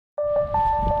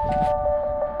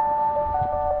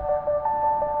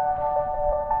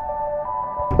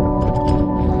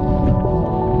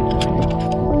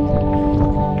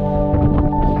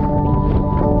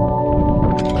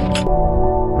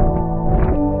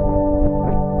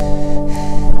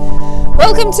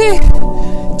Welcome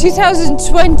to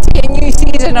 2020, a new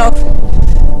season of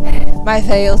my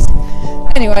fails.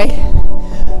 Anyway,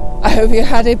 I hope you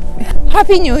had a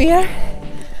happy new year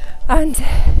and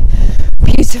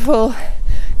beautiful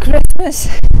Christmas.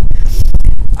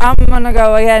 I'm gonna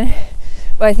go again,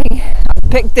 but I think I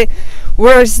picked the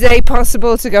worst day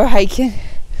possible to go hiking.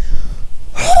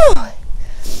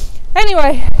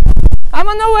 Anyway, I'm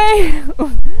on the way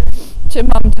to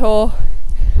Mam Tor,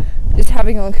 just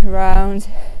having a look around,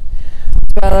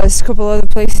 as well as a couple other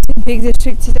places in Peak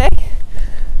District today.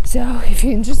 So if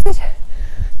you're interested,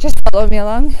 just follow me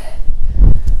along.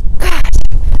 God,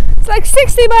 it's like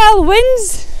 60-mile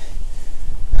winds.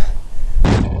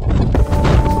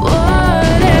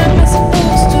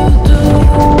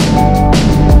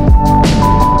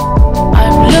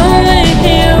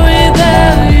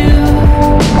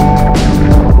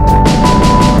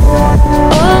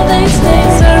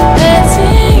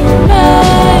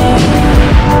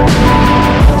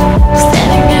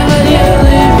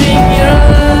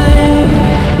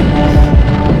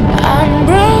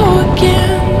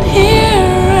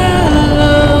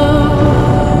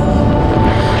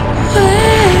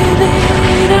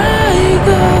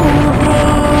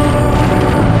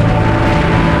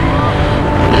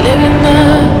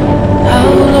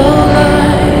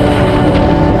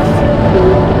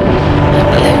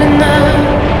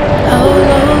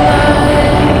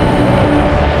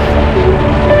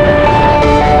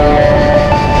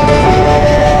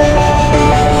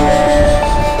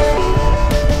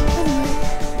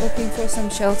 Some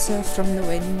shelter from the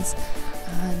winds,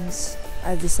 and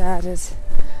I decided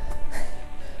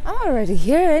I'm already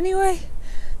here anyway,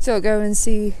 so I'll go and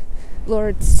see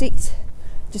Lord's Seat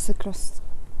just across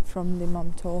from the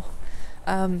Mam Tor.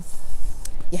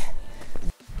 Yeah,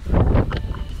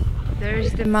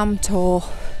 there's the Mam Tor,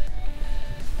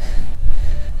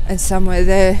 and somewhere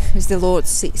there is the Lord's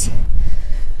Seat.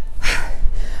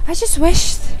 I just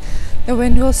wished the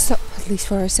wind will stop at least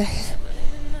for a second.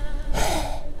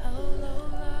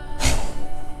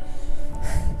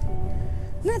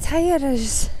 I'm not tired, I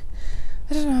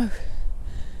don't know.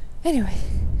 Anyway,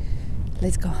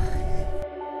 let's go.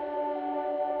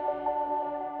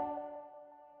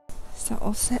 Is that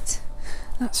all set?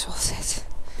 That's all set.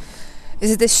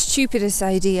 Is it the stupidest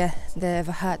idea they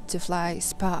ever had to fly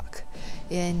Spark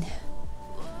in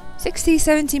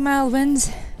 60-70 mile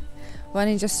winds when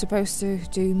you're just supposed to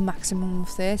do maximum of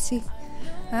 30?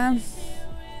 I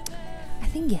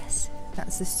think yes,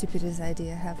 that's the stupidest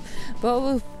idea I have. But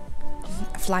we'll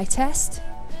fly test,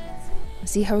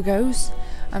 see how it goes.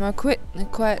 I'm quite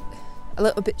a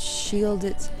little bit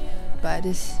shielded by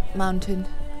this mountain,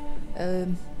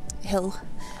 hill,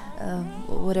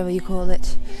 whatever you call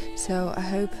it, so I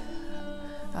hope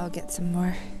I'll get some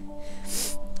more.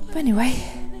 But anyway,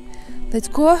 let's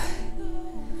go.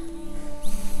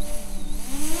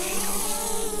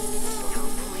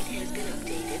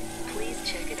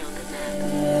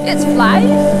 It's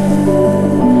flying.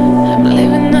 I'm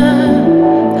living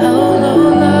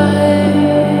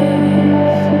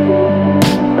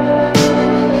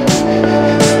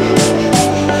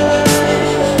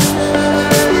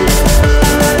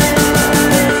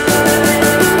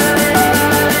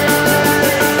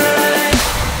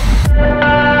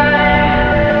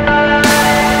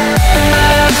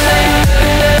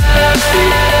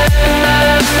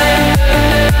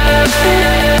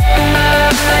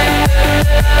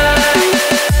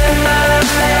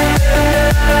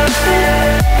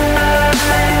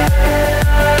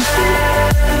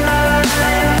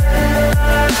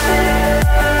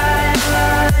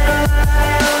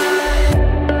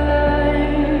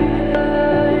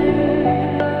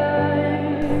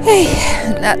Hey,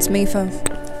 that's me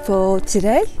for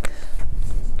today.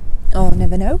 Oh,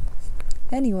 never know.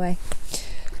 Anyway,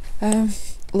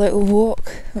 little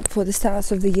walk for the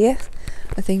start of the year.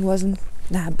 I think wasn't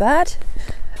that bad.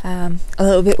 A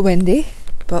little bit windy,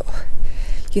 but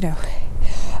you know.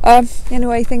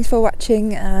 Anyway, thanks for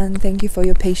watching, and thank you for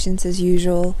your patience as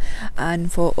usual,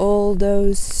 and for all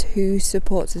those who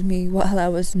supported me while I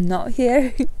was not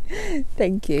here.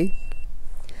 Thank you.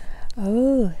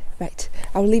 Oh, right,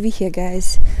 I'll leave you here,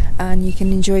 guys, and you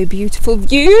can enjoy beautiful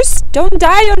views. Don't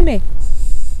die on me.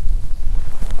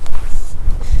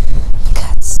 For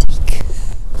God's sake.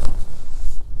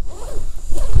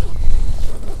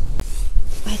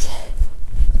 Right,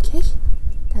 okay,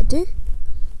 that do?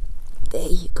 There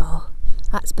you go,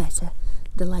 that's better.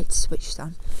 The light's switched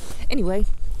on. Anyway,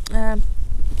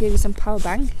 gave you some power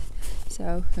bank,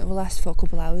 so it will last for a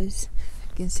couple hours.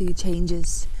 You can see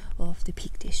changes of the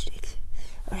Peak District.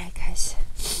 Alright guys,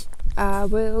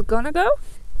 we're gonna go,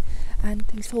 and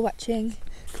thanks for watching.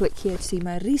 Click here to see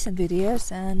my recent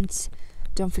videos, and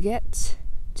don't forget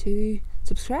to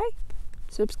subscribe.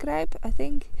 I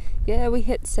think, yeah, we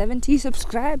hit 70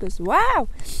 subscribers. Wow.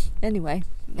 Anyway,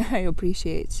 I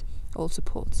appreciate all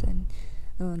support and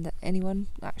that anyone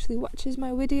actually watches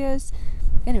my videos.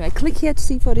 Anyway, click here to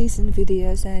see for recent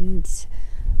videos, and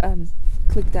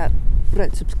click that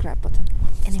red subscribe button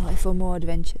anyway for more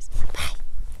adventures. Bye.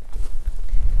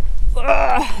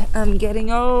 Ugh, I'm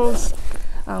getting old.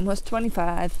 Almost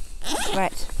 25.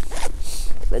 Right,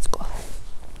 let's go.